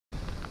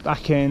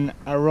Back in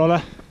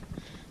Arolla,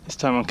 this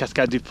time on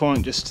Cascade du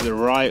Pont, just to the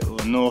right, or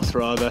the north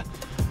rather,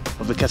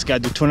 of the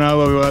Cascade du Tunnel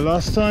where we were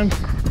last time.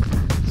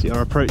 See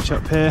our approach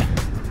up here,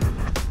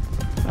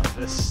 up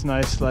this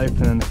snow slope, and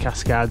then the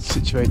cascade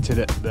situated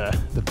at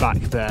the back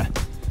there.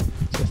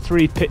 So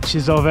 3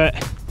 pitches of it.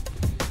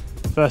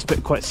 First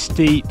bit quite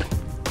steep,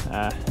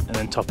 and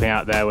then topping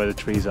out there where the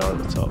trees are at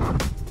the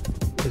top.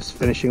 Just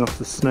finishing off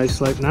the snow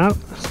slope now.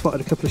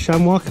 Spotted a couple of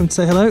chamois, come to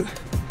say hello.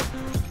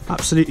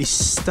 Absolutely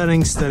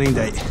stunning, stunning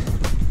day.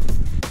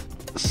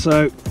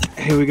 So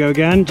here we go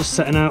again, just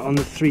setting out on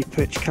the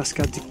 3-pitch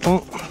Cascade du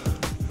Pont,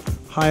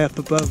 high up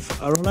above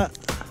Arolla.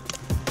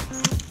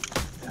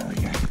 There we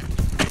go.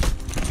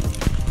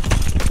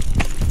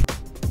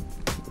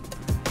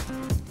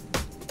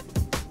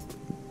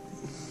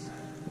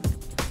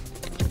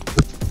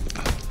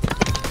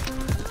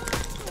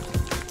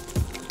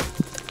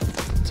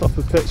 Top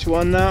of pitch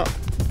 1 now.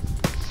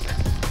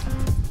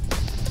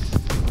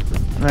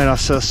 Made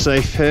ourselves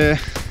safe here.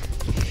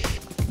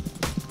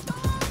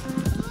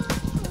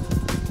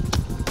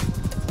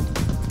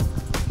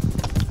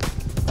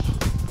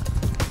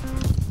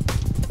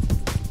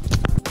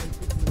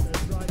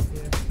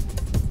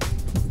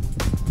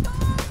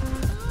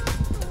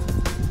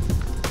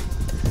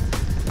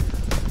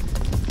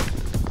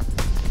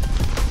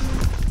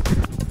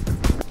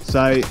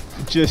 So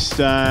just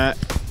at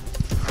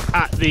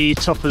the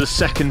top of the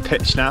 2nd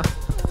pitch now.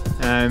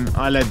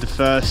 I led the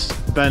first,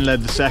 Ben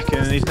led the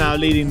 2nd, and he's now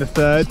leading the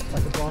 3rd.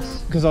 Like a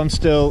boss. Because I'm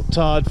still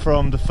tired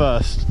from the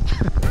 1st.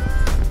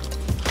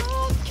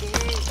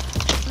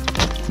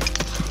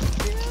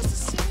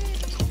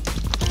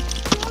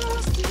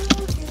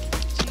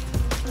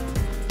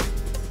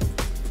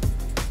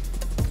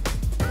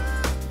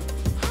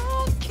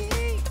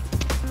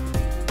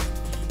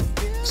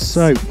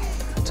 So,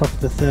 top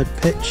of the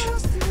 3rd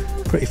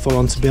pitch, pretty full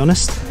on to be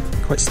honest,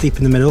 quite steep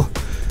in the middle,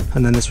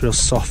 and then this real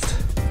soft,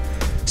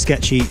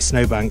 sketchy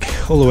snowbank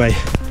all the way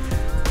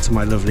to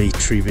my lovely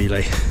tree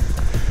relay.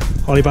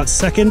 Ollie back to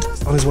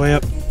 2nd, on his way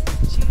up.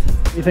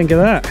 What do you think of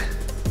that?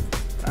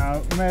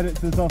 We made it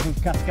to the top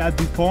of Cascade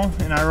du Pont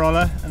in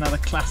Arolla, another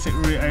classic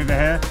route over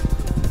here.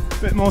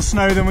 A bit more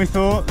snow than we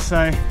thought,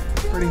 so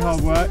pretty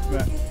hard work,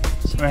 but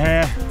we're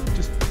here,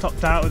 just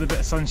topped out with a bit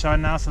of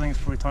sunshine now, so I think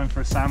it's probably time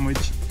for a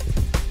sandwich.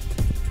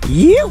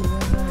 You.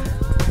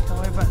 Make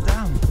our way back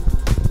down.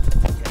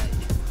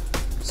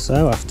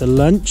 So after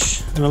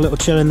lunch and a little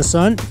chill in the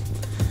sun,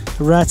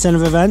 a rare turn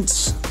of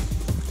events,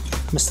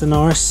 Mr.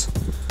 Norris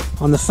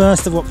on the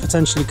first of what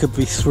potentially could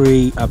be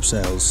 3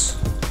 abseils.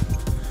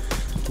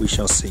 We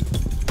shall see.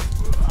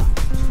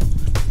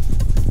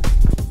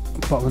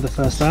 Bottom of the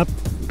first ab.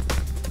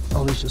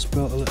 Ollie's just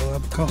built a little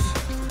ab cough.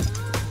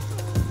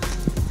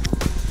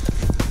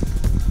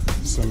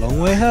 It's a long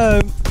way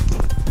home.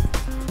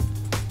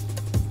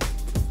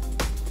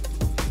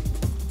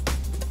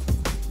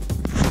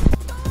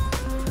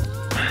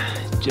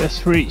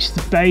 Just reached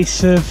the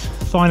base of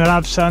final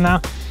abseil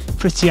now.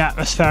 Pretty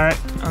atmospheric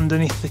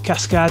underneath the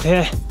cascade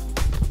here.